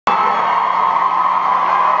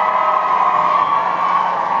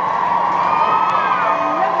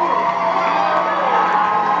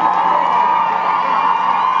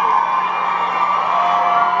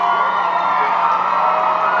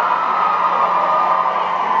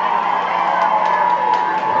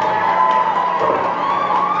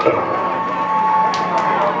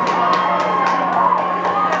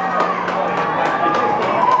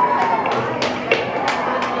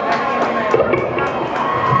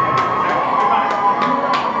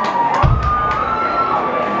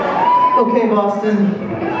Boston.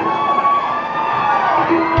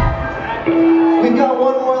 We've got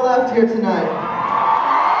one more left here tonight.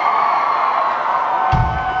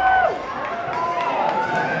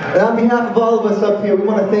 And on behalf of all of us up here, we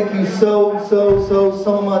want to thank you so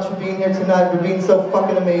much for being here tonight, for being so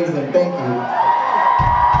fucking amazing. Thank you.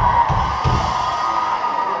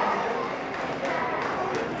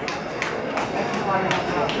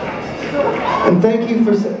 And thank you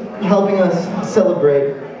for helping us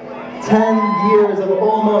celebrate 10 years of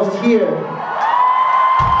almost here.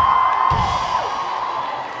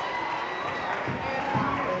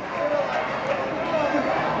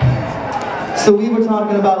 So we were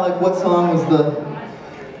talking about like what song was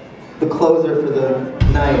the closer for the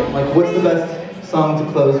night. Like what's the best song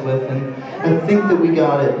to close with, and I think that we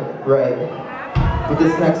got it right with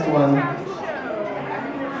this next one.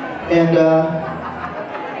 And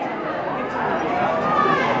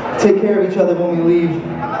take care of each other when we leave.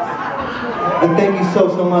 And thank you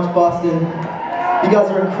so much, Boston. You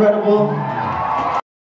guys are incredible.